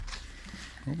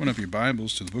Open up your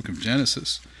Bibles to the book of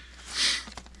Genesis.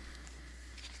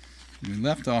 We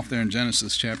left off there in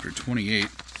Genesis chapter 28.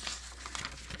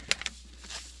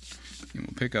 And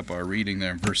we'll pick up our reading there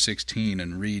in verse 16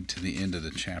 and read to the end of the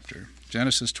chapter.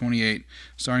 Genesis 28,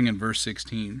 starting in verse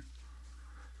 16.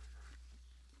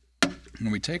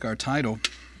 And we take our title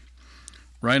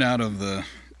right out of the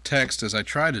text, as I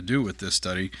try to do with this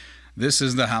study. This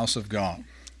is the house of God.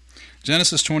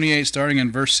 Genesis 28, starting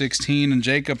in verse 16, And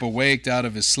Jacob awaked out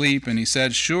of his sleep, and he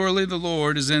said, Surely the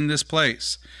Lord is in this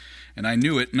place, and I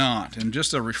knew it not. And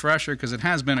just a refresher, because it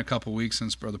has been a couple weeks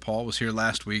since Brother Paul was here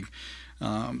last week,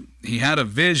 he had a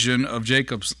vision of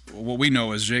Jacob's, what we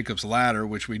know as Jacob's ladder,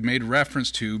 which we'd made reference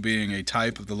to being a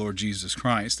type of the Lord Jesus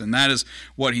Christ, and that is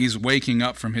what he's waking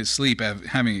up from his sleep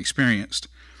having experienced.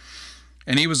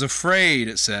 And he was afraid,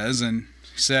 it says, and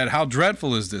he said, How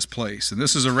dreadful is this place? And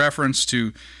this is a reference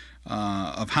to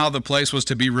of how the place was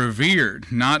to be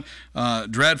revered, not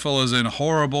dreadful as in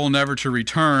horrible, never to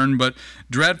return, but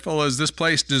dreadful as this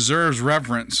place deserves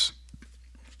reverence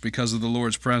because of the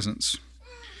Lord's presence.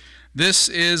 This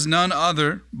is none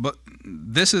other but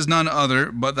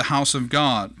the house of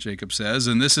God, Jacob says,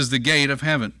 and this is the gate of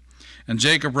heaven. And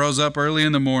Jacob rose up early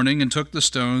in the morning and took the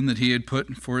stone that he had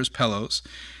put for his pillows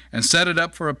and set it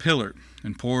up for a pillar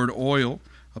and poured oil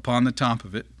upon the top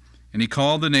of it. And he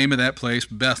called the name of that place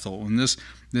Bethel. And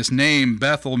this name,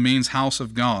 Bethel, means house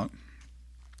of God.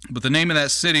 But the name of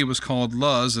that city was called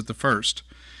Luz at the first.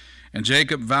 And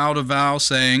Jacob vowed a vow,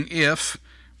 saying, If,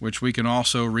 which we can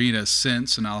also read as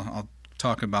since, and I'll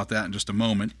talk about that in just a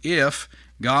moment, if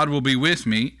God will be with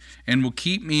me and will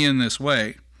keep me in this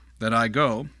way that I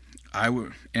go,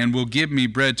 and will give me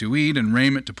bread to eat and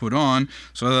raiment to put on,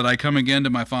 so that I come again to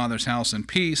my father's house in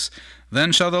peace,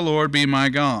 then shall the Lord be my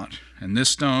God. And this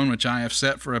stone which I have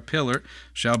set for a pillar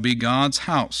shall be God's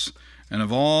house. And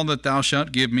of all that thou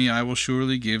shalt give me, I will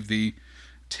surely give thee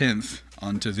tenth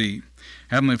unto thee.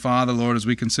 Heavenly Father, Lord, as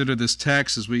we consider this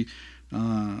text, as we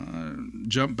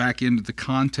jump back into the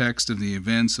context of the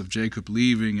events of Jacob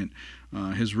leaving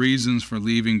and his reasons for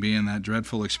leaving being that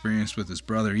dreadful experience with his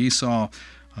brother Esau,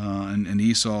 and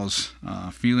Esau's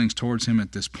feelings towards him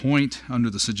at this point under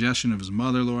the suggestion of his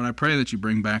mother, Lord, I pray that you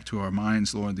bring back to our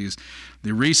minds, Lord,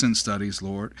 the recent studies,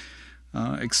 Lord,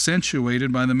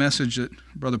 accentuated by the message that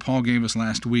Brother Paul gave us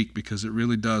last week, because it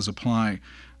really does apply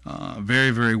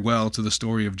very, very well to the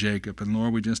story of Jacob. And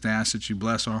Lord, we just ask that you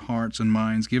bless our hearts and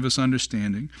minds, give us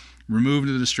understanding, remove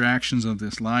the distractions of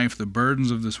this life, the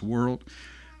burdens of this world,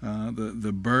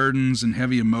 the burdens and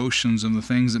heavy emotions and the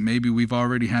things that maybe we've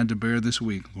already had to bear this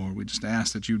week, Lord. We just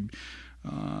ask that you'd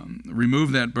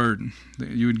remove that burden, that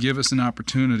you would give us an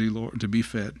opportunity, Lord, to be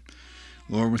fed.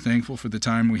 Lord, we're thankful for the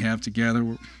time we have together.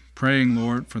 We're praying,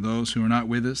 Lord, for those who are not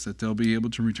with us, that they'll be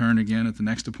able to return again at the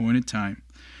next appointed time.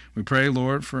 We pray,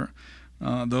 Lord, for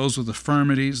those with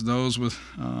infirmities, those with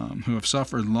who have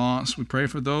suffered loss. We pray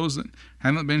for those that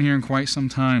haven't been here in quite some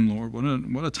time, Lord.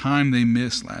 What a time they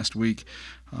missed last week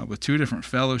with 2 different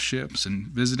fellowships and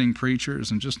visiting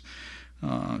preachers, and just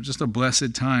a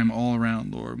blessed time all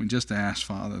around, Lord. We just ask,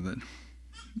 Father, that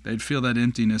they'd feel that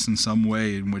emptiness in some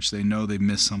way in which they know they've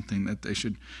missed something, that they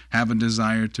should have a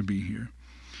desire to be here.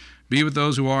 Be with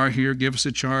those who are here. Give us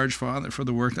a charge, Father, for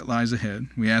the work that lies ahead.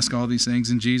 We ask all these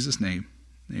things in Jesus' name.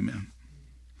 Amen.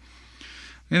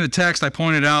 In the text, I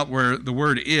pointed out where the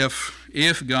word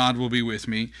if God will be with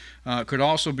me, could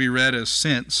also be read as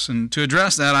since. And to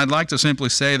address that, I'd like to simply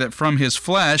say that from his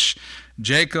flesh,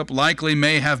 Jacob likely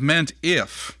may have meant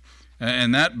if.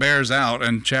 And that bears out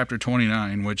in chapter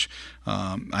 29, which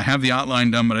I have the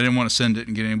outline done, but I didn't want to send it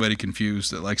and get anybody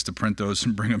confused that likes to print those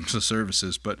and bring them to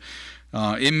services. But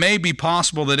it may be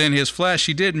possible that in his flesh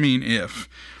he did mean if.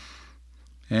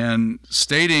 And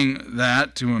stating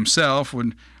that to himself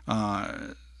would,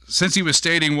 since he was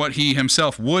stating what he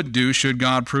himself would do should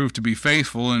God prove to be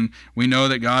faithful, and we know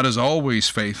that God is always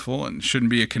faithful and shouldn't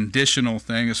be a conditional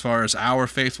thing as far as our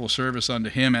faithful service unto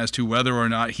him as to whether or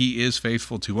not he is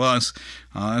faithful to us.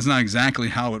 That's not exactly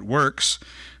how it works.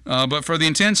 But for the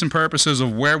intents and purposes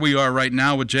of where we are right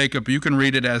now with Jacob, you can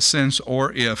read it as since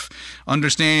or if,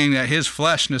 understanding that his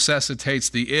flesh necessitates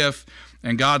the if,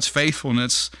 and God's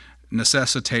faithfulness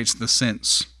necessitates the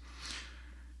since.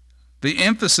 The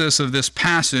emphasis of this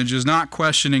passage is not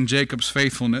questioning Jacob's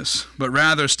faithfulness, but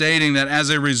rather stating that as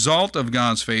a result of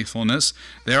God's faithfulness,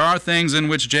 there are things in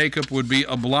which Jacob would be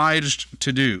obliged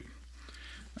to do.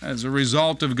 As a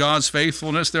result of God's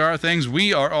faithfulness, there are things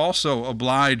we are also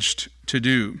obliged to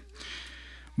do.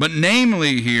 But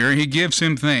namely here, he gives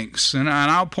him thanks. And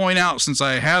I'll point out, since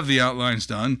I have the outlines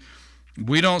done,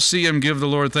 we don't see him give the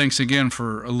Lord thanks again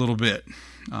for a little bit.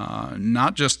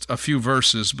 not just a few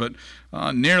verses, but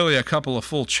nearly a couple of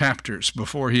full chapters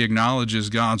before he acknowledges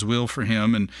God's will for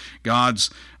him and God's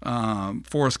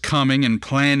forthcoming and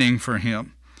planning for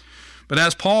him. But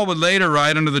as Paul would later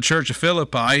write unto the church of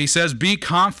Philippi, he says, "Be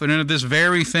confident of this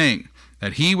very thing,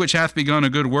 that he which hath begun a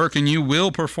good work in you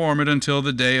will perform it until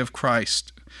the day of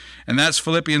Christ." And that's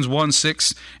Philippians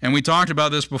 1:6. And we talked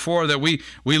about this before, that we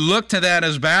look to that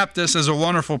as Baptists as a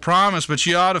wonderful promise, but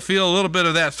you ought to feel a little bit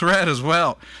of that threat as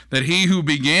well, that he who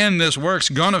began this work's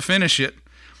going to finish it.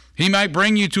 He might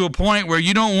bring you to a point where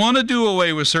you don't want to do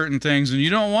away with certain things, and you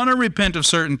don't want to repent of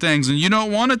certain things, and you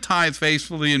don't want to tithe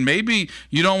faithfully, and maybe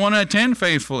you don't want to attend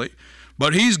faithfully.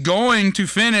 But he's going to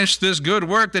finish this good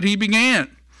work that he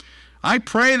began. I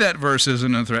pray that verse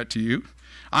isn't a threat to you.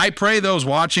 I pray those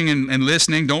watching and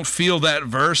listening don't feel that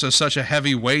verse as such a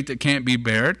heavy weight that can't be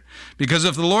bared. Because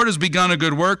if the Lord has begun a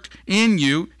good work in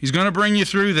you, he's going to bring you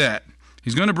through that.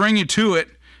 He's going to bring you to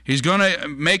it. He's going to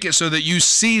make it so that you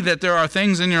see that there are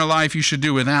things in your life you should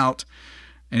do without,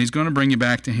 and he's going to bring you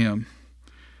back to him.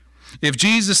 If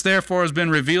Jesus therefore has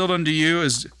been revealed unto you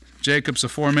as Jacob's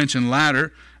aforementioned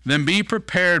ladder, then be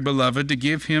prepared, beloved, to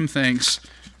give him thanks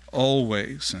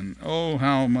always. And oh,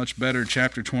 how much better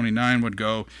chapter 29 would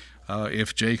go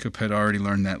if Jacob had already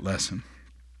learned that lesson.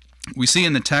 We see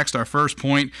in the text, our first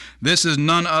point, this is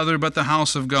none other but the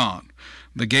house of God,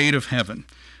 the gate of heaven.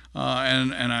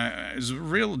 It was a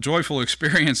real joyful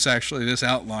experience, actually, this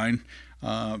outline,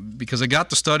 because I got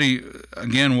to study,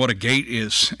 again, what a gate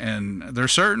is. And there are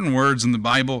certain words in the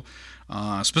Bible,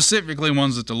 specifically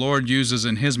ones that the Lord uses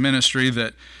in his ministry,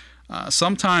 that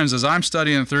sometimes as I'm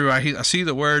studying through, I see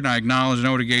the word and I acknowledge,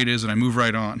 know what a gate is, and I move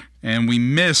right on. And we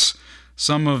miss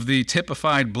some of the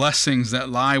typified blessings that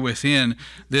lie within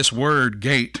this word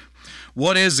gate.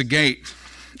 What is a gate?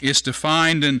 It's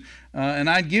defined, and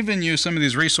I'd given you some of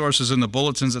these resources in the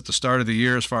bulletins at the start of the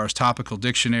year as far as topical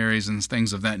dictionaries and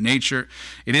things of that nature.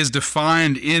 It is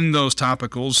defined in those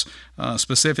topicals,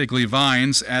 specifically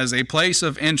Vines, as a place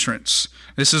of entrance.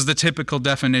 This is the typical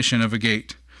definition of a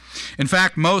gate. In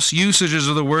fact, most usages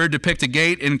of the word depict a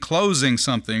gate enclosing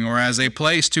something or as a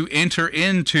place to enter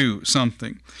into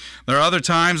something. There are other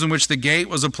times in which the gate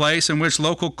was a place in which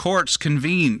local courts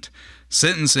convened.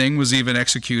 Sentencing was even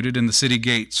executed in the city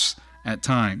gates at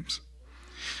times.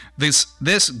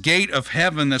 This gate of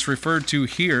heaven that's referred to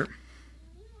here,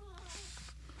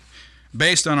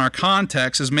 based on our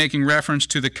context, is making reference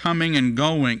to the coming and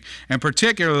going, and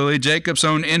particularly Jacob's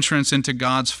own entrance into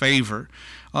God's favor.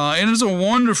 It is a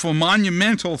wonderful,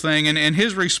 monumental thing, and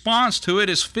his response to it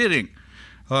is fitting.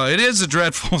 It is a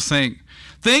dreadful thing.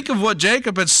 Think of what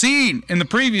Jacob had seen in the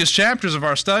previous chapters of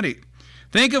our study.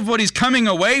 Think of what he's coming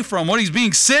away from, what he's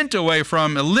being sent away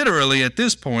from, literally at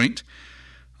this point.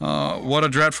 What a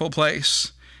dreadful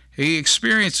place. He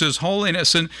experiences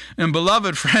holiness. And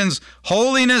beloved friends,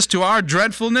 holiness to our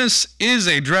dreadfulness is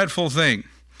a dreadful thing.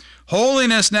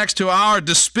 Holiness next to our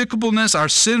despicableness, our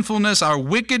sinfulness, our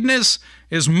wickedness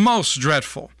is most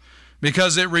dreadful,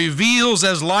 because it reveals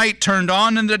as light turned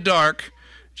on in the dark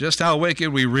just how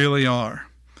wicked we really are.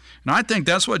 And I think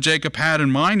that's what Jacob had in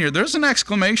mind here. There's an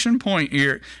exclamation point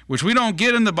here, which we don't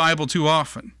get in the Bible too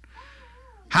often.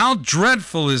 How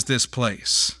dreadful is this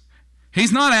place?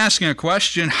 He's not asking a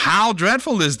question, how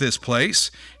dreadful is this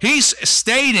place? He's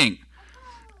stating,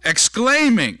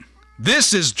 exclaiming,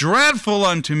 this is dreadful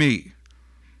unto me.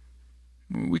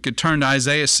 We could turn to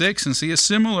Isaiah 6 and see a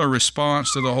similar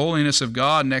response to the holiness of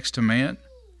God next to man.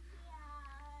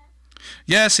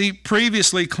 Yes, he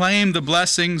previously claimed the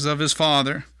blessings of his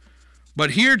father,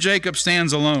 but here Jacob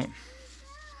stands alone.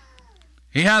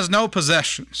 He has no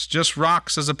possessions, just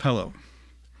rocks as a pillow.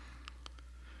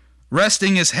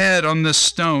 Resting his head on this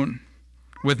stone,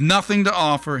 with nothing to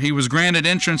offer, he was granted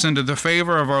entrance into the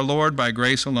favor of our Lord by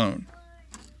grace alone.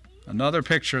 Another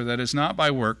picture that is not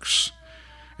by works,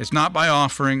 it's not by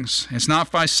offerings, it's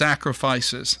not by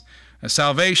sacrifices.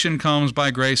 Salvation comes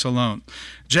by grace alone.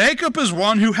 Jacob is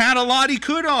one who had a lot he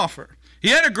could offer. He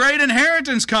had a great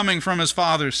inheritance coming from his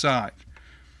father's side.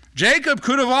 Jacob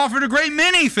could have offered a great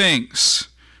many things,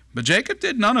 but Jacob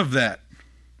did none of that.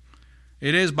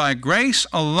 It is by grace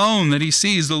alone that he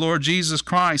sees the Lord Jesus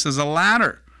Christ as a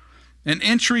ladder, an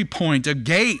entry point, a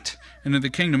gate into the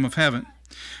kingdom of heaven.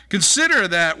 Consider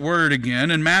that word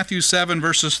again in Matthew 7,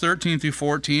 verses 13 through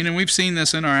 14, and we've seen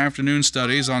this in our afternoon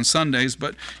studies on Sundays,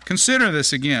 but consider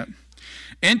this again.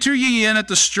 Enter ye in at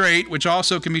the strait, which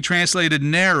also can be translated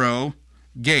narrow,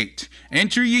 gate.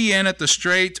 Enter ye in at the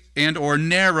strait and or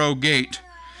narrow gate.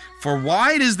 For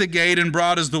wide is the gate and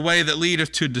broad is the way that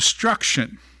leadeth to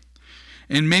destruction.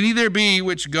 And many there be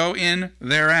which go in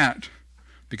thereat.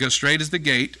 Because strait is the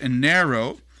gate and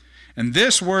narrow And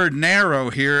this word narrow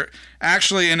here,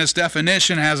 actually in its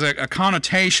definition, has a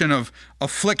connotation of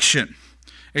affliction.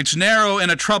 It's narrow in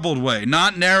a troubled way,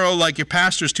 not narrow like your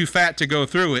pastor's too fat to go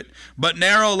through it, but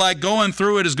narrow like going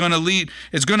through it is going to lead,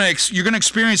 you're going to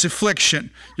experience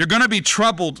affliction. You're going to be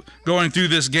troubled going through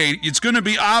this gate. It's going to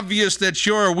be obvious that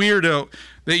you're a weirdo,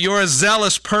 that you're a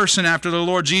zealous person after the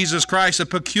Lord Jesus Christ, a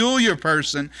peculiar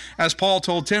person, as Paul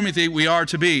told Timothy we are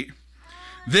to be.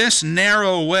 This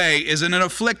narrow way is an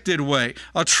afflicted way,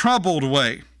 a troubled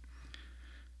way.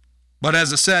 But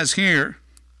as it says here,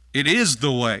 it is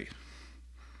the way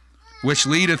which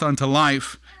leadeth unto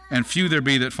life, and few there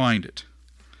be that find it.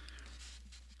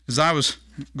 As I was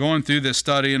going through this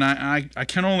study, and I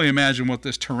can only imagine what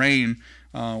this terrain,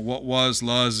 what was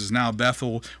Luz is now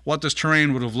Bethel, what this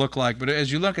terrain would have looked like. But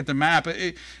as you look at the map,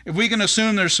 if we can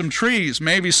assume there's some trees,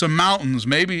 maybe some mountains,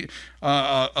 maybe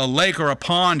a lake or a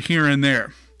pond here and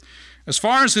there. As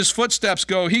far as his footsteps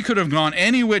go, he could have gone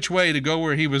any which way to go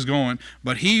where he was going,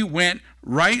 but he went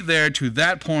right there to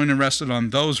that point and rested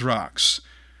on those rocks.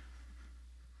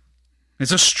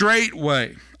 It's a straight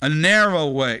way, a narrow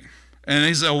way, and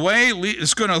it's a way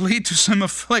that's going to lead to some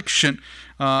affliction.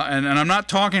 And I'm not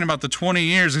talking about the 20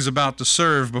 years he's about to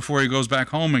serve before he goes back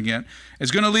home again.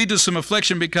 It's going to lead to some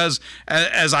affliction because,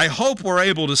 as I hope we're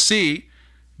able to see,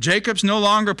 Jacob's no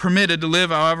longer permitted to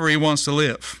live however he wants to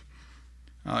live.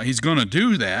 He's going to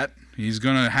do that. He's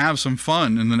going to have some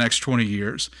fun in the next 20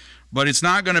 years, but it's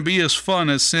not going to be as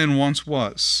fun as sin once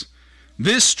was.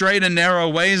 This straight and narrow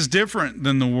way is different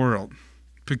than the world.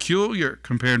 Peculiar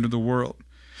compared to the world.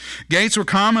 Gates were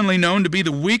commonly known to be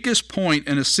the weakest point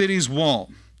in a city's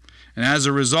wall, and as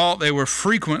a result, they were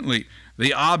frequently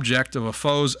the object of a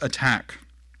foe's attack.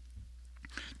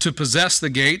 To possess the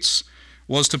gates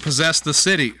was to possess the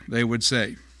city, they would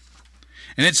say.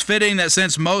 And it's fitting that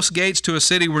since most gates to a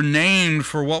city were named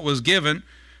for what was given,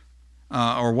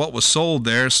 or what was sold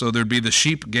there, so there'd be the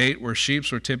sheep gate where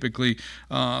sheep were typically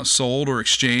sold or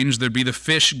exchanged. There'd be the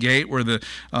fish gate where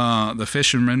the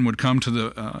fishermen would come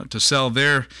to sell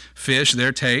their fish,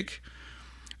 their take.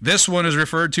 This one is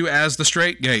referred to as the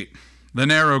straight gate, the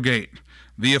narrow gate,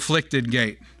 the afflicted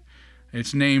gate.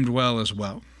 It's named well as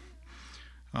well.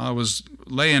 I was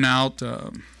laying out,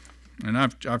 and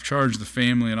I've charged the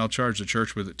family, and I'll charge the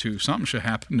church with it too. Something should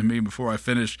happen to me before I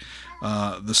finish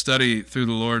the study through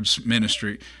the Lord's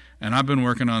ministry. And I've been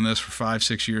working on this for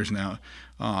 5-6 years now.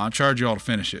 I'll charge you all to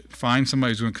finish it. Find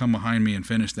somebody who's going to come behind me and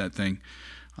finish that thing.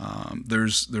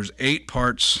 There's 9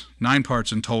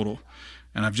 parts in total.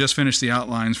 And I've just finished the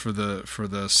outlines for the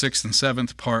 6th and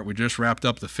 7th part. We just wrapped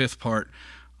up the 5th part.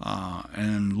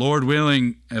 And Lord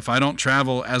willing, if I don't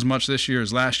travel as much this year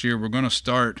as last year, we're going to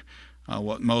start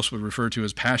what most would refer to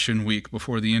as Passion Week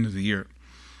before the end of the year.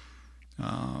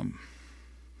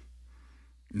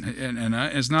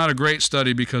 It's not a great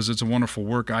study because it's a wonderful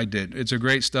work I did. It's a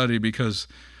great study because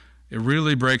it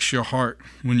really breaks your heart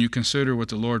when you consider what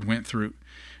the Lord went through.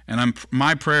 And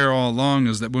my prayer all along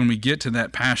is that when we get to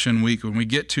that Passion Week, when we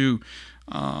get to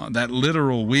that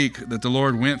literal week that the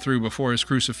Lord went through before his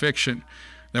crucifixion,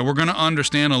 that we're going to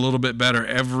understand a little bit better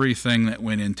everything that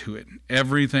went into it,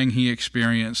 everything he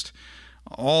experienced.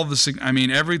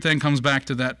 Everything comes back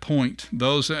to that point.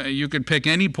 You could pick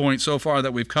any point so far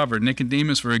that we've covered.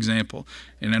 Nicodemus, for example,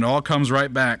 and it all comes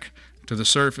right back to the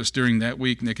surface during that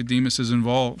week. Nicodemus is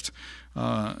involved.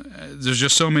 There's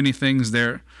just so many things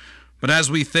there. But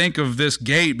as we think of this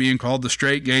gate being called the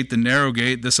straight gate, the narrow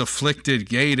gate, this afflicted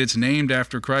gate, it's named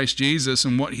after Christ Jesus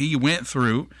and what he went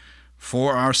through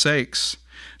for our sakes.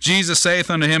 Jesus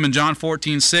saith unto him in John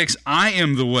 14:6, I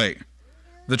am the way,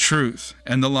 the truth,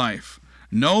 and the life.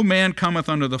 No man cometh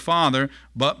unto the Father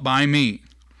but by me.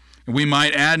 We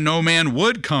might add, no man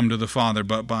would come to the Father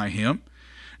but by him.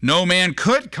 No man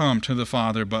could come to the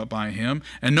Father but by him.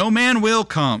 And no man will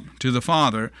come to the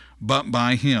Father but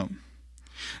by him.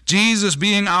 Jesus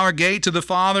being our gate to the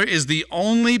Father is the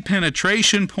only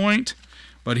penetration point,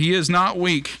 but he is not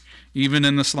weak, even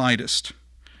in the slightest.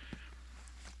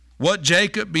 What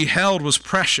Jacob beheld was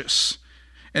precious,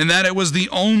 and that it was the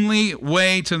only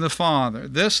way to the Father.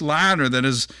 This ladder that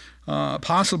has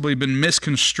possibly been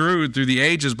misconstrued through the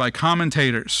ages by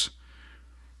commentators.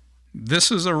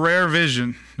 This is a rare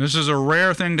vision. This is a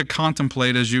rare thing to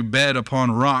contemplate as you bed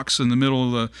upon rocks in the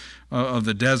middle of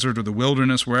the desert or the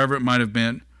wilderness, wherever it might have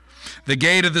been. The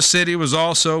gate of the city was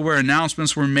also where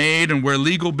announcements were made and where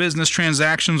legal business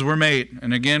transactions were made.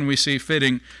 And again, we see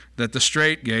fitting that the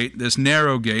straight gate, this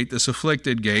narrow gate, this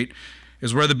afflicted gate,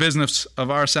 is where the business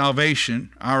of our salvation,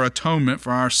 our atonement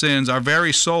for our sins, our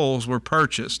very souls were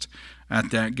purchased at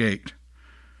that gate.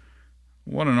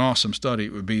 What an awesome study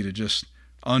it would be to just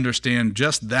understand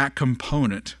just that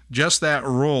component, just that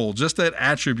role, just that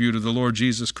attribute of the Lord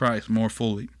Jesus Christ more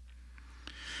fully.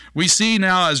 We see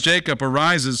now as Jacob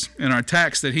arises in our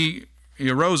text that he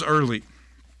arose early.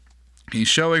 He's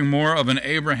showing more of an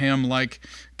Abraham-like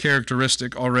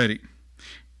characteristic already.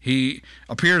 He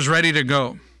appears ready to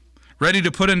go, ready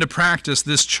to put into practice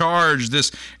this charge,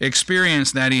 this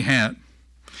experience that he had.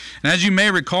 And as you may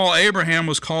recall, Abraham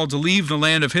was called to leave the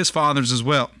land of his fathers as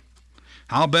well.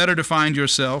 How better to find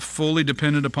yourself fully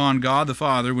dependent upon God the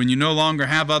Father when you no longer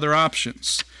have other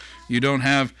options. You don't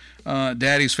have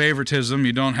daddy's favoritism.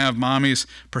 You don't have mommy's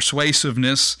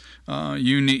persuasiveness.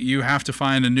 You have to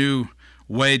find a new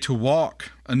way to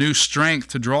walk, a new strength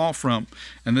to draw from.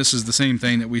 And this is the same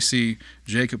thing that we see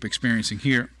Jacob experiencing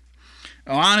here.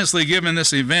 Honestly, given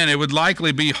this event, it would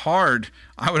likely be hard,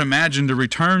 I would imagine, to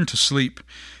return to sleep.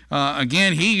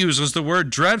 Again, he uses the word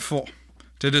dreadful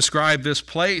to describe this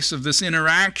place of this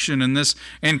interaction and this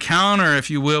encounter, if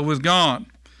you will, with God.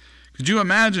 Could you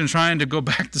imagine trying to go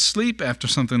back to sleep after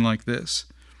something like this?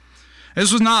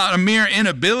 This was not a mere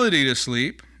inability to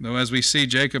sleep, though as we see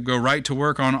Jacob go right to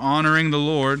work on honoring the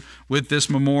Lord with this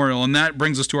memorial. And that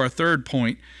brings us to our third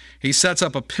point. He sets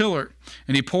up a pillar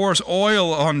and he pours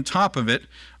oil on top of it.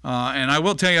 And I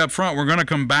will tell you up front, we're going to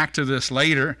come back to this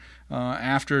later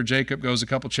after Jacob goes a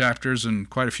couple chapters and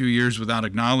quite a few years without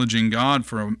acknowledging God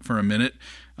for a minute.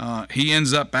 He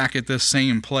ends up back at this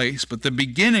same place. But the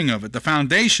beginning of it, the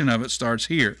foundation of it starts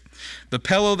here. The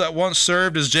pillow that once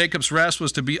served as Jacob's rest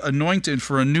was to be anointed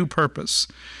for a new purpose.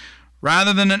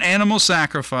 Rather than an animal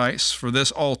sacrifice for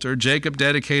this altar, Jacob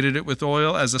dedicated it with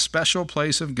oil as a special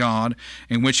place of God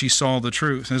in which he saw the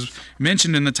truth. As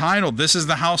mentioned in the title, this is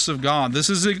the house of God. This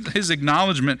is his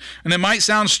acknowledgement. And it might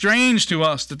sound strange to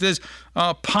us that this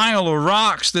pile of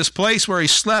rocks, this place where he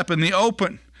slept in the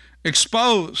open,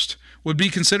 exposed, would be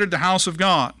considered the house of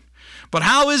God. But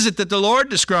how is it that the Lord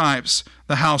describes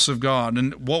the house of God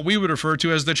and what we would refer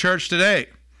to as the church today?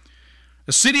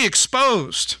 A city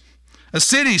exposed. A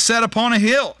city set upon a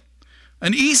hill,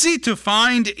 an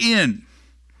easy-to-find inn.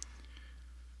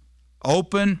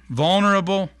 Open,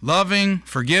 vulnerable, loving,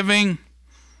 forgiving.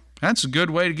 That's a good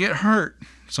way to get hurt,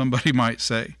 somebody might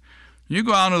say. You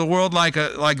go out into the world like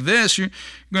this, you're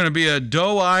going to be a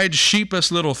doe-eyed,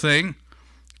 sheepish little thing,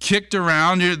 kicked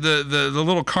around. You're the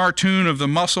little cartoon of the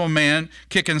muscle man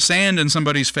kicking sand in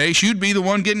somebody's face. You'd be the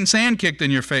one getting sand kicked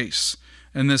in your face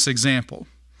in this example.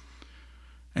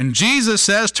 And Jesus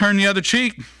says, turn the other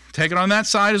cheek. Take it on that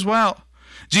side as well.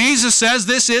 Jesus says,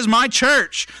 this is my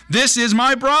church. This is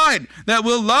my bride that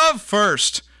will love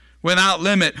first without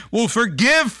limit, will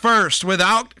forgive first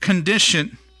without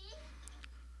condition.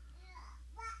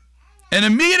 And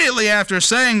immediately after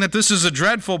saying that this is a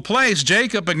dreadful place,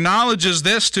 Jacob acknowledges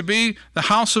this to be the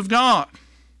house of God.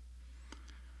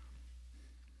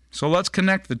 So let's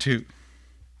connect the two.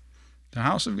 The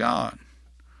house of God,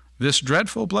 this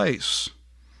dreadful place.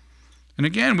 And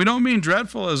again, we don't mean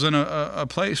dreadful as in a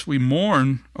place we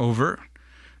mourn over.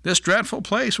 This dreadful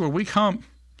place where we come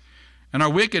and our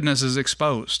wickedness is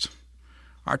exposed.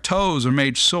 Our toes are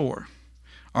made sore.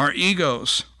 Our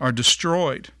egos are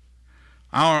destroyed.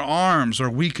 Our arms are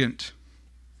weakened.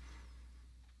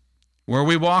 Where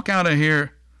we walk out of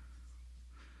here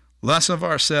less of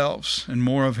ourselves and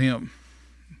more of Him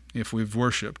if we've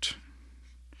worshiped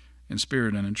in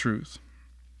spirit and in truth.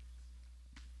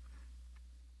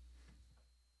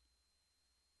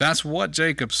 That's what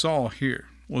Jacob saw here,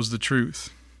 was the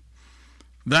truth.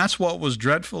 That's what was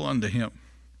dreadful unto him,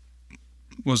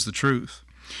 was the truth.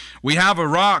 We have a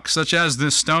rock such as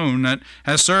this stone that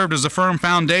has served as a firm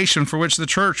foundation for which the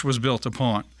church was built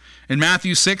upon. In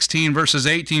Matthew 16, verses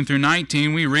 18 through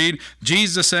 19, we read,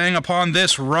 Jesus saying, upon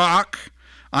this rock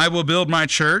I will build my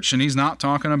church, and he's not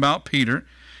talking about Peter,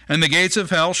 and the gates of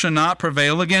hell shall not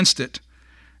prevail against it.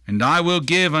 And I will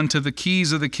give unto thee the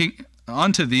keys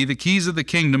of the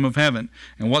kingdom of heaven.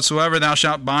 And whatsoever thou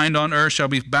shalt bind on earth shall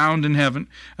be bound in heaven,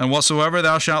 and whatsoever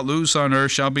thou shalt loose on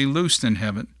earth shall be loosed in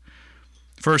heaven.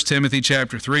 1 Timothy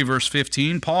chapter 3, verse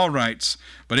 15, Paul writes,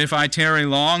 but if I tarry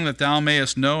long, that thou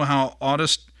mayest know how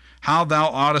thou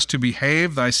oughtest to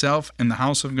behave thyself in the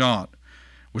house of God,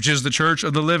 which is the church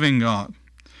of the living God.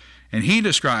 And he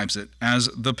describes it as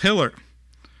the pillar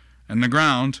and the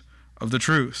ground of the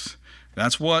truth.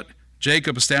 That's what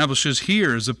Jacob establishes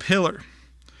here as a pillar,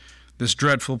 this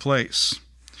dreadful place.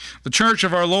 The church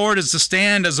of our Lord is to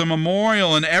stand as a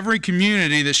memorial in every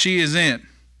community that she is in,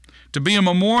 to be a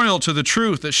memorial to the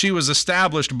truth that she was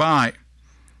established by.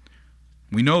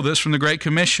 We know this from the Great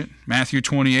Commission, Matthew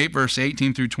 28, verse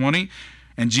 18 through 20.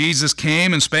 And Jesus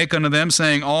came and spake unto them,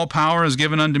 saying, all power is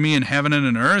given unto me in heaven and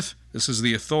in earth. This is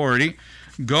the authority.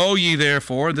 Go ye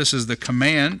therefore, this is the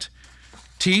command,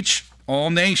 teach all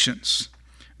nations,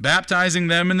 baptizing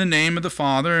them in the name of the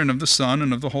Father and of the Son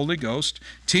and of the Holy Ghost,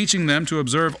 teaching them to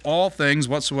observe all things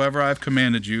whatsoever I have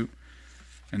commanded you.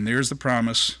 And there's the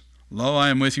promise, lo, I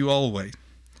am with you always,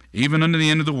 even unto the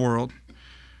end of the world.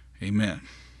 Amen.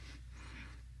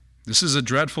 This is a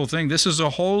dreadful thing. This is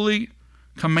a holy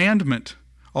commandment,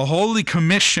 a holy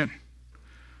commission,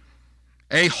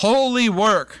 a holy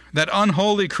work that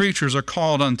unholy creatures are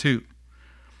called unto.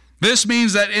 This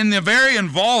means that in the very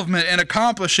involvement in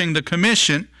accomplishing the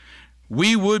commission,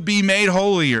 we would be made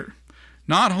holier.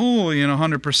 Not holy in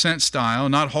 100% style,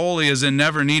 not holy as in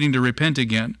never needing to repent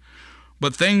again,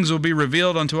 but things will be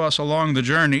revealed unto us along the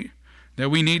journey that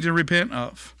we need to repent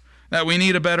of, that we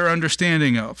need a better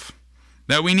understanding of,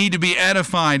 that we need to be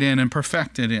edified in and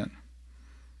perfected in.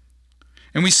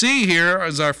 And we see here,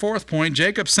 as our fourth point,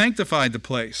 Jacob sanctified the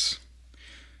place.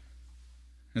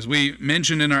 As we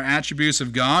mentioned in our attributes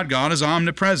of God, God is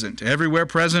omnipresent, everywhere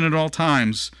present at all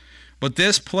times. But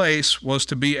this place was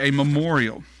to be a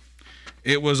memorial.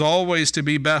 It was always to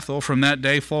be Bethel from that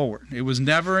day forward. It was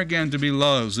never again to be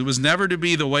Luz. It was never to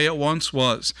be the way it once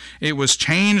was. It was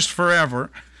changed forever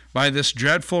by this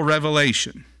dreadful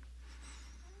revelation.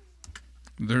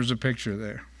 There's a picture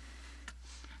there.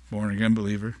 Born again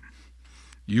believer.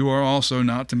 You are also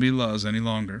not to be Luz any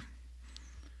longer.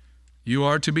 You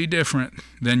are to be different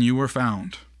than you were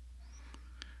found.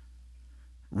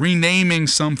 Renaming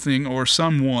something or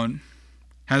someone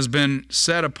has been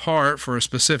set apart for a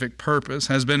specific purpose,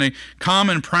 has been a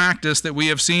common practice that we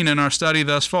have seen in our study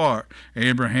thus far.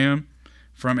 Abraham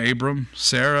from Abram,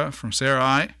 Sarah from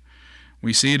Sarai.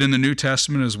 We see it in the New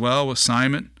Testament as well with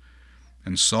Simon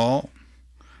and Saul.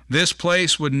 This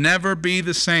place would never be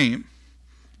the same.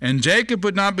 And Jacob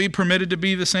would not be permitted to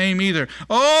be the same either.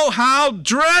 Oh, how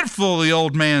dreadful, the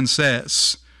old man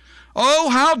says. Oh,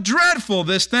 how dreadful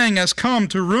this thing has come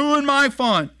to ruin my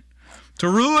fun, to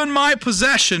ruin my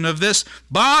possession of this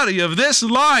body, of this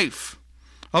life,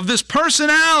 of this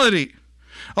personality.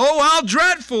 Oh, how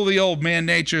dreadful, the old man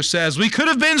nature says. We could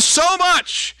have been so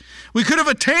much. We could have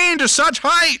attained to such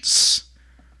heights.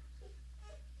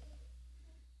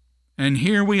 And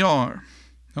here we are.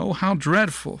 Oh, how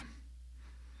dreadful.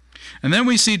 And then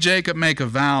we see Jacob make a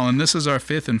vow, and this is our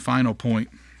fifth and final point.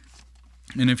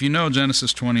 And if you know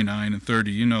Genesis 29 and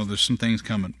 30, you know there's some things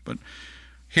coming. But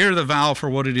hear the vow for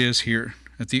what it is here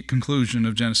at the conclusion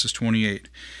of Genesis 28.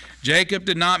 Jacob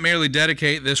did not merely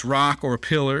dedicate this rock or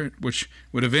pillar, which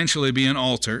would eventually be an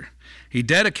altar. He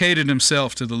dedicated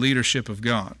himself to the leadership of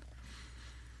God.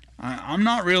 I'm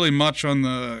not really much on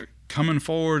the coming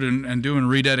forward and doing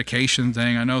rededication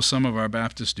thing. I know some of our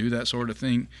Baptists do that sort of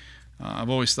thing.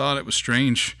 I've always thought it was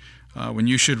strange when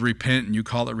you should repent and you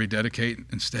call it rededicate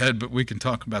instead, but we can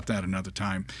talk about that another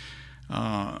time.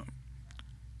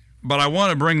 But I want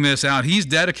to bring this out. He's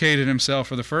dedicated himself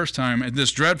for the first time at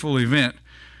this dreadful event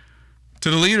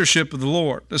to the leadership of the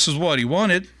Lord. This is what he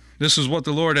wanted. This is what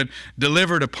the Lord had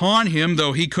delivered upon him,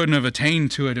 though he couldn't have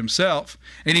attained to it himself.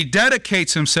 And he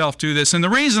dedicates himself to this. And the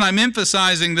reason I'm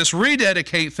emphasizing this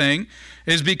rededicate thing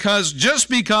is because just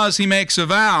because he makes a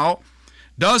vow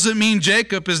doesn't mean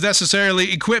Jacob is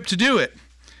necessarily equipped to do it.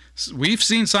 We've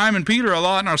seen Simon Peter a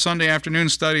lot in our Sunday afternoon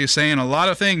study saying a lot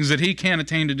of things that he can't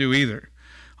attain to do either.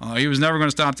 He was never going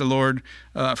to stop the Lord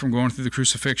from going through the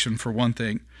crucifixion, for one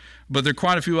thing. But there are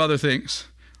quite a few other things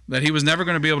that he was never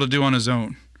going to be able to do on his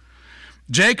own.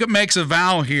 Jacob makes a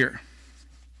vow here,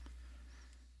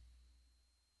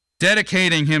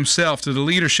 dedicating himself to the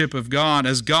leadership of God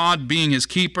as God being his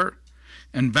keeper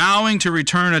and vowing to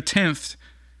return a tenth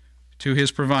to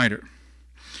his provider.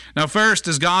 Now first,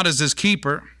 as God is his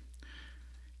keeper,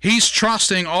 he's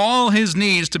trusting all his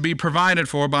needs to be provided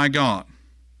for by God.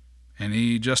 And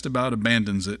he just about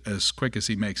abandons it as quick as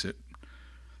he makes it.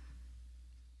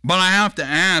 But I have to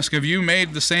ask, have you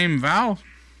made the same vow?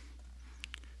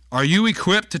 Are you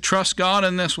equipped to trust God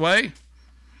in this way?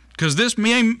 Because this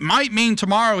might mean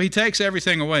tomorrow he takes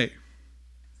everything away.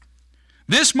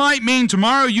 This might mean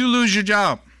tomorrow you lose your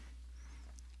job.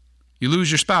 You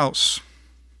lose your spouse.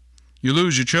 You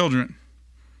lose your children.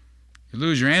 You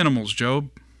lose your animals, Job.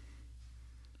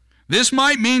 This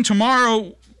might mean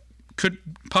tomorrow could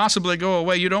possibly go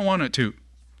away. You don't want it to.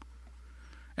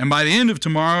 And by the end of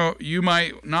tomorrow, you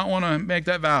might not want to make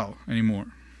that vow anymore.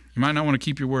 You might not want to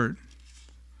keep your word.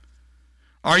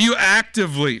 Are you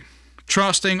actively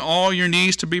trusting all your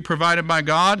needs to be provided by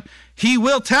God? He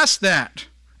will test that,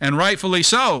 and rightfully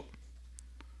so.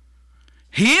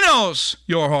 He knows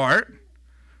your heart,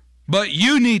 but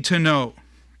you need to know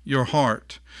your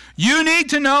heart. You need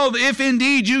to know if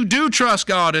indeed you do trust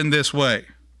God in this way.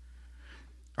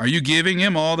 Are you giving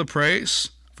him all the praise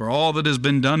for all that has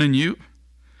been done in you?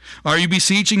 Are you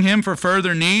beseeching him for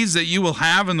further needs that you will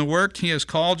have in the work he has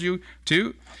called you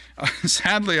to?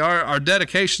 Sadly, our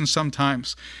dedication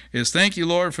sometimes is, thank you,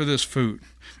 Lord, for this food.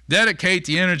 Dedicate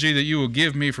the energy that you will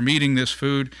give me from eating this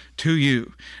food to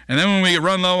you. And then when we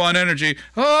run low on energy,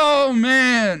 oh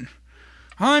man,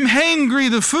 I'm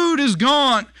hangry, the food is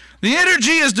gone. The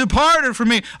energy has departed from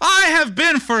me. I have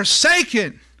been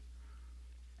forsaken.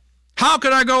 How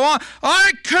could I go on?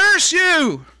 I curse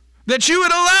you that you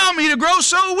would allow me to grow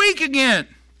so weak again.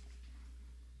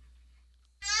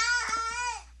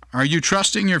 Are you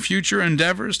trusting your future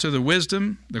endeavors to the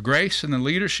wisdom, the grace, and the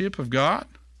leadership of God?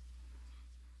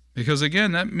 Because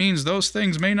again, that means those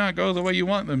things may not go the way you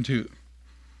want them to.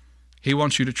 He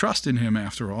wants you to trust in him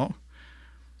after all.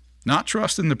 Not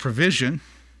trust in the provision,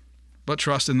 but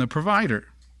trust in the provider.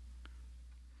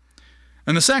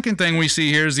 And the second thing we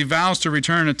see here is he vows to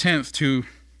return a tenth to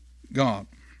God.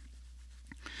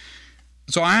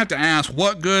 So I have to ask,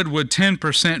 what good would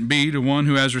 10% be to one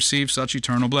who has received such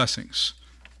eternal blessings?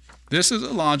 This is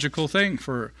a logical thing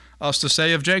for us to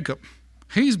say of Jacob.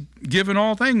 He's given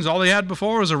all things. All he had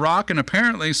before was a rock and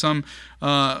apparently some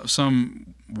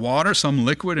water, some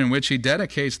liquid in which he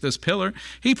dedicates this pillar.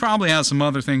 He probably has some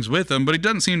other things with him, but he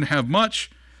doesn't seem to have much.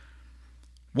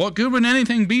 What good would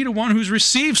anything be to one who's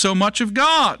received so much of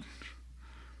God?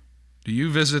 Do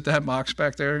you visit that box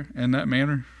back there in that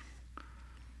manner?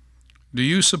 Do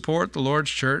you support the Lord's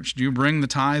church? Do you bring the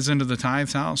tithes into the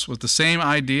tithe house with the same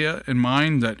idea in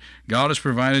mind that God has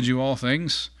provided you all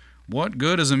things? What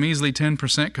good is a measly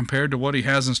 10% compared to what he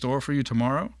has in store for you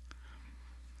tomorrow?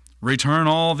 Return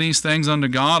all these things unto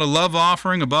God, a love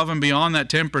offering above and beyond that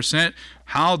 10%.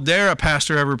 How dare a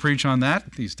pastor ever preach on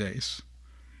that these days?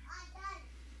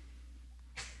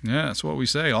 Yeah, that's what we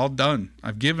say. All done.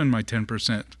 I've given my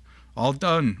 10%. All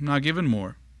done. I'm not giving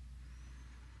more.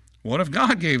 What if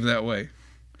God gave that way?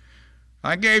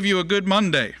 I gave you a good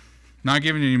Monday. Not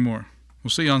giving you any more. We'll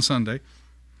see you on Sunday.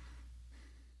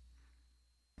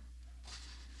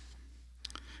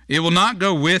 It will not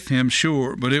go with him,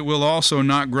 sure, but it will also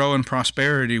not grow in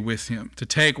prosperity with him. To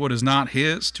take what is not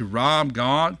his, to rob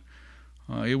God,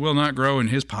 it will not grow in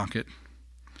his pocket.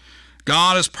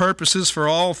 God has purposes for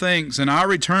all things, and our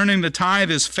returning the tithe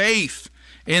is faith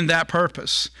in that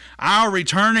purpose. Our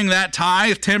returning that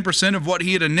tithe, 10% of what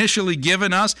he had initially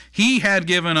given us, he had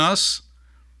given us,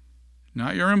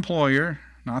 not your employer,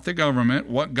 not the government,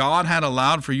 what God had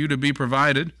allowed for you to be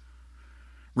provided.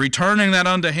 Returning that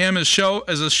unto him is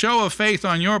a show of faith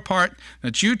on your part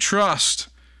that you trust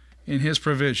in his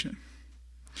provision.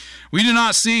 We do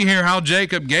not see here how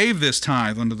Jacob gave this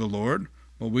tithe unto the Lord.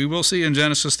 Well, we will see in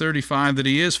Genesis 35 that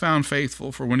he is found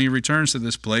faithful, for when he returns to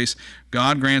this place,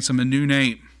 God grants him a new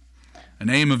name, a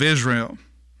name of Israel,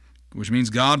 which means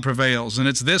God prevails. And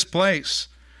it's this place,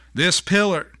 this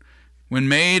pillar, when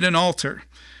made an altar,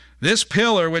 this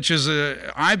pillar, which is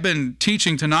I've been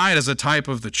teaching tonight as a type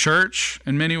of the church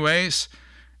in many ways,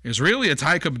 is really a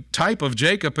type of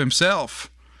Jacob himself.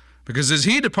 Because as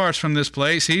he departs from this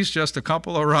place, he's just a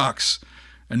couple of rocks,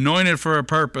 anointed for a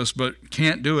purpose, but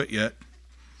can't do it yet.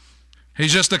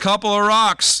 He's just a couple of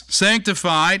rocks,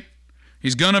 sanctified.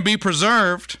 He's going to be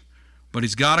preserved, but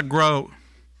he's got to grow.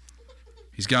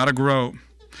 He's got to grow.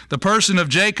 The person of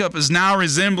Jacob is now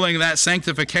resembling that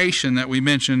sanctification that we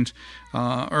mentioned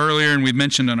earlier, and we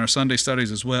mentioned in our Sunday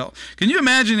studies as well. Can you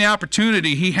imagine the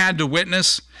opportunity he had to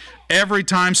witness every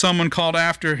time someone called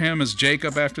after him as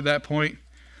Jacob after that point?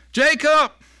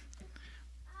 Jacob,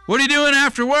 what are you doing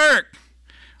after work?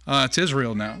 It's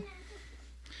Israel now.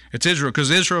 It's Israel, because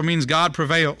Israel means God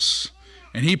prevails.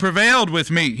 And he prevailed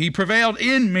with me. He prevailed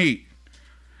in me.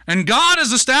 And God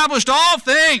has established all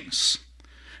things.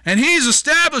 And he's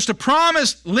established a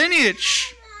promised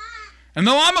lineage. And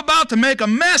though I'm about to make a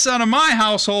mess out of my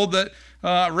household that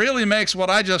really makes what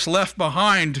I just left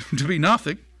behind to be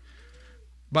nothing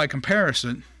by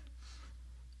comparison,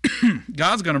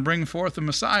 God's going to bring forth the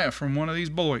Messiah from one of these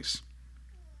boys.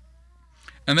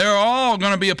 And they're all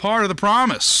going to be a part of the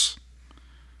promise.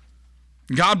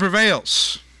 God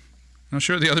prevails. I'm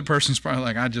sure the other person's probably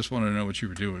like, I just wanted to know what you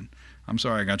were doing. I'm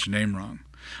sorry I got your name wrong.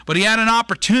 But he had an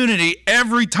opportunity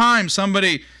every time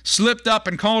somebody slipped up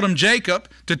and called him Jacob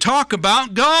to talk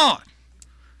about God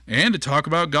and to talk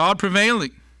about God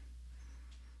prevailing.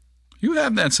 You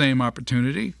have that same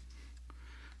opportunity.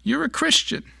 You're a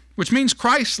Christian, which means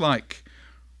Christ-like.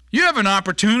 You have an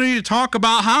opportunity to talk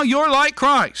about how you're like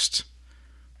Christ,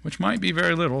 which might be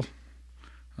very little.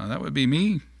 That would be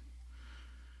me.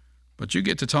 But you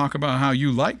get to talk about how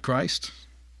you like Christ,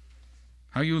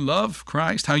 how you love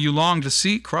Christ, how you long to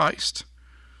see Christ,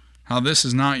 how this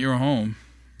is not your home.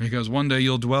 because one day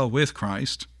you'll dwell with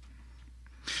Christ.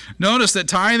 Notice that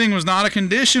tithing was not a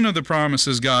condition of the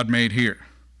promises God made here.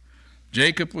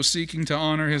 Jacob was seeking to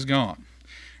honor his God.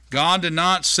 God did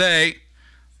not say,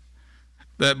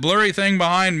 that blurry thing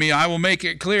behind me, I will make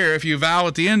it clear if you vow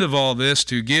at the end of all this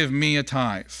to give me a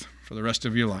tithe for the rest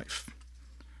of your life.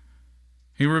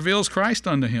 He reveals Christ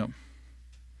unto him.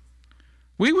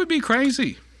 We would be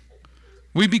crazy.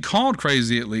 We'd be called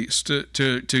crazy at least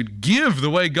to give the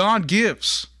way God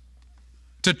gives.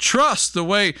 To trust the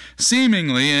way,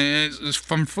 seemingly,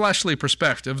 from fleshly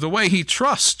perspective, the way he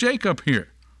trusts Jacob here.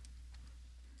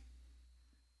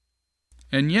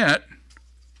 And yet,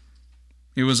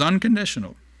 it was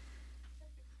unconditional.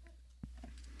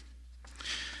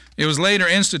 It was later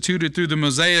instituted through the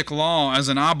Mosaic law as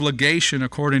an obligation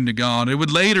according to God. It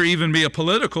would later even be a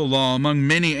political law among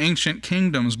many ancient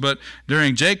kingdoms, but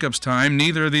during Jacob's time,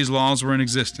 neither of these laws were in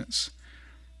existence.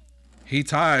 He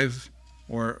tithed,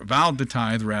 or vowed to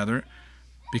tithe rather,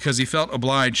 because he felt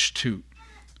obliged to.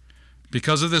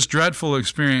 Because of this dreadful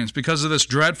experience, because of this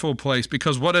dreadful place,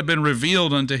 because what had been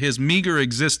revealed unto his meager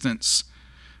existence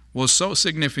was so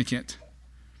significant.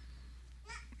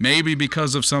 Maybe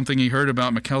because of something he heard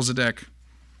about Melchizedek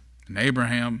and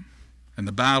Abraham and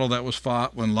the battle that was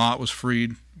fought when Lot was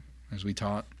freed, as we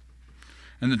taught,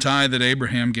 and the tithe that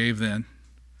Abraham gave then.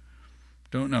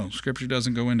 Don't know. Scripture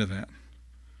doesn't go into that.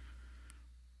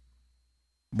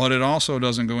 But it also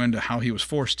doesn't go into how he was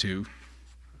forced to,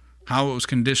 how it was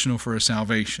conditional for his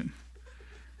salvation.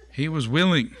 He was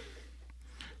willing.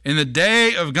 In the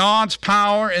day of God's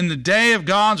power, in the day of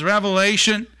God's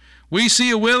revelation, we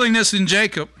see a willingness in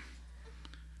Jacob.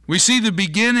 We see the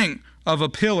beginning of a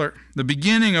pillar, the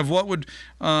beginning of what would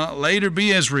later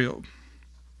be Israel,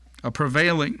 a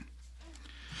prevailing.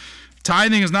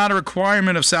 Tithing is not a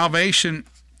requirement of salvation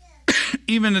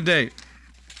even today.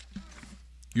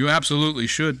 You absolutely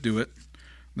should do it.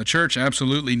 The church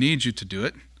absolutely needs you to do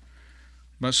it.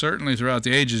 But certainly throughout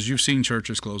the ages, you've seen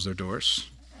churches close their doors.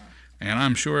 And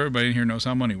I'm sure everybody in here knows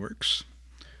how money works.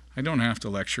 I don't have to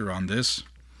lecture on this.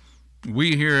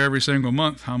 We hear every single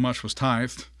month how much was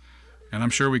tithed. And I'm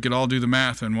sure we could all do the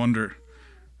math and wonder,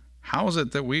 how is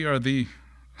it that we are the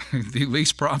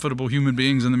least profitable human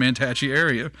beings in the Manatee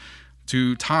area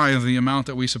to tithe the amount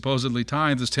that we supposedly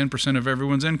tithe is 10% of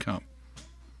everyone's income?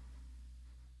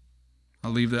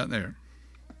 I'll leave that there.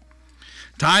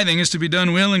 Tithing is to be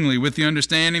done willingly with the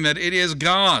understanding that it is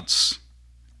God's.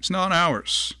 It's not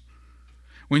ours.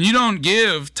 When you don't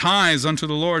give tithes unto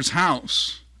the Lord's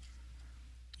house,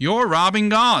 you're robbing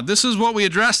God. This is what we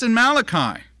addressed in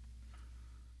Malachi.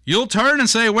 You'll turn and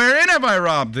say, wherein have I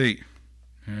robbed thee?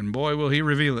 And boy, will he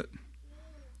reveal it.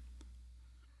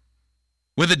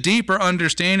 With a deeper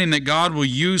understanding that God will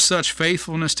use such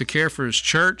faithfulness to care for his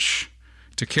church,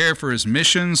 to care for his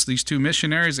missions. These two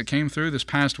missionaries that came through this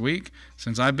past week,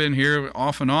 since I've been here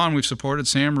off and on, we've supported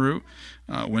Sam Root.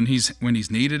 When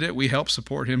he's needed it, we helped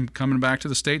support him coming back to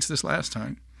the States this last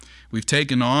time. We've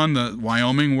taken on the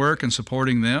Wyoming work and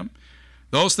supporting them.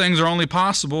 Those things are only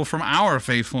possible from our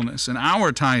faithfulness and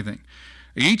our tithing.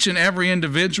 Each and every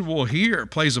individual here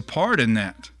plays a part in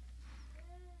that.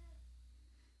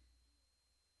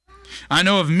 I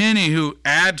know of many who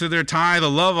add to their tithe a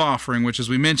love offering, which, as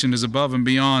we mentioned, is above and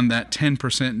beyond that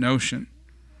 10% notion.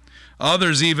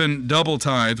 Others even double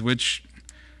tithe, which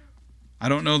I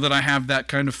don't know that I have that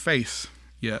kind of faith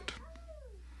yet.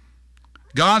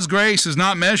 God's grace is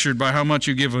not measured by how much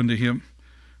you give unto him,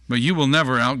 but you will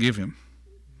never outgive him.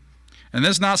 And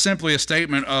that's not simply a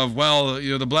statement of, well,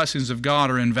 the blessings of God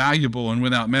are invaluable and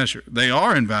without measure. They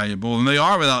are invaluable and they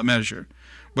are without measure.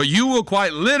 But you will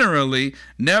quite literally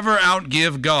never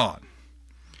outgive God.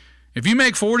 If you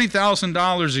make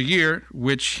 $40,000 a year,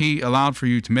 which he allowed for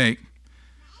you to make,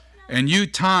 and you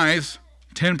tithe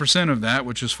 10% of that,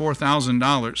 which is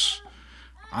 $4,000,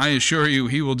 I assure you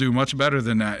he will do much better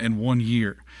than that in 1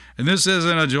 year. And this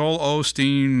isn't a Joel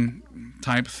Osteen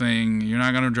type thing. You're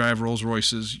not going to drive Rolls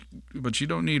Royces, but you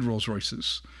don't need Rolls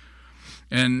Royces.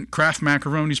 And Kraft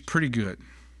macaroni's pretty good.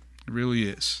 It really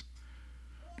is.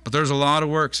 But there's a lot of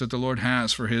works that the Lord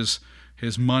has for his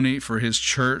money, for his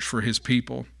church, for his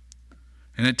people.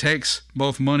 And it takes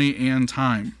both money and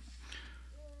time.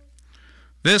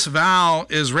 This vow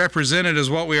is represented as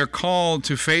what we are called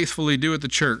to faithfully do at the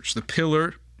church, the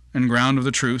pillar and ground of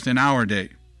the truth in our day.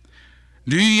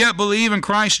 Do you yet believe in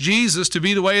Christ Jesus to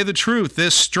be the way of the truth,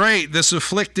 this straight, this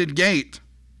afflicted gate?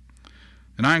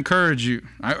 And I urge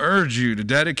you to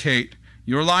dedicate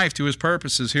your life to his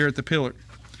purposes here at the pillar.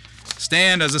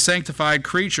 Stand as a sanctified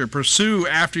creature. Pursue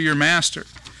after your master.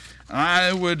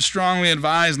 I would strongly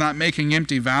advise not making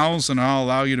empty vows, and I'll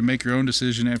allow you to make your own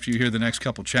decision after you hear the next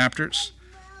couple chapters.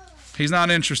 He's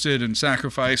not interested in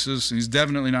sacrifices. He's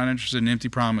definitely not interested in empty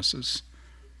promises.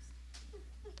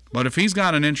 But if he's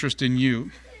got an interest in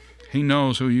you, he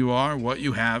knows who you are, what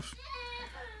you have.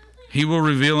 He will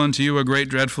reveal unto you a great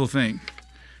dreadful thing.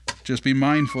 Just be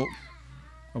mindful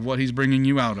of what he's bringing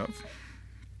you out of.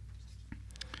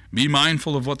 Be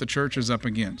mindful of what the church is up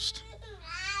against.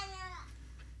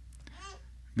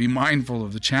 Be mindful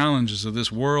of the challenges of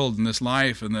this world and this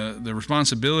life and the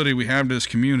responsibility we have to this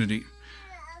community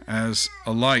as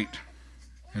a light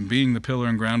and being the pillar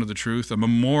and ground of the truth, a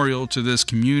memorial to this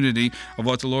community of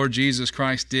what the Lord Jesus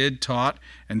Christ did, taught,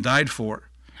 and died for.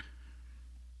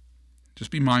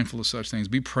 Just be mindful of such things.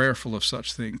 Be prayerful of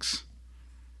such things.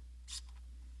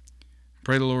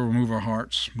 Pray the Lord will move our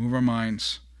hearts, move our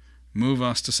minds, move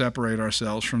us to separate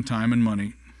ourselves from time and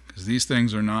money, because these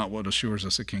things are not what assures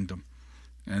us a kingdom.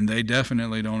 And they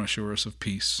definitely don't assure us of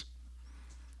peace.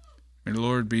 May the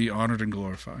Lord be honored and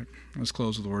glorified. Let's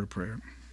close with a word of prayer.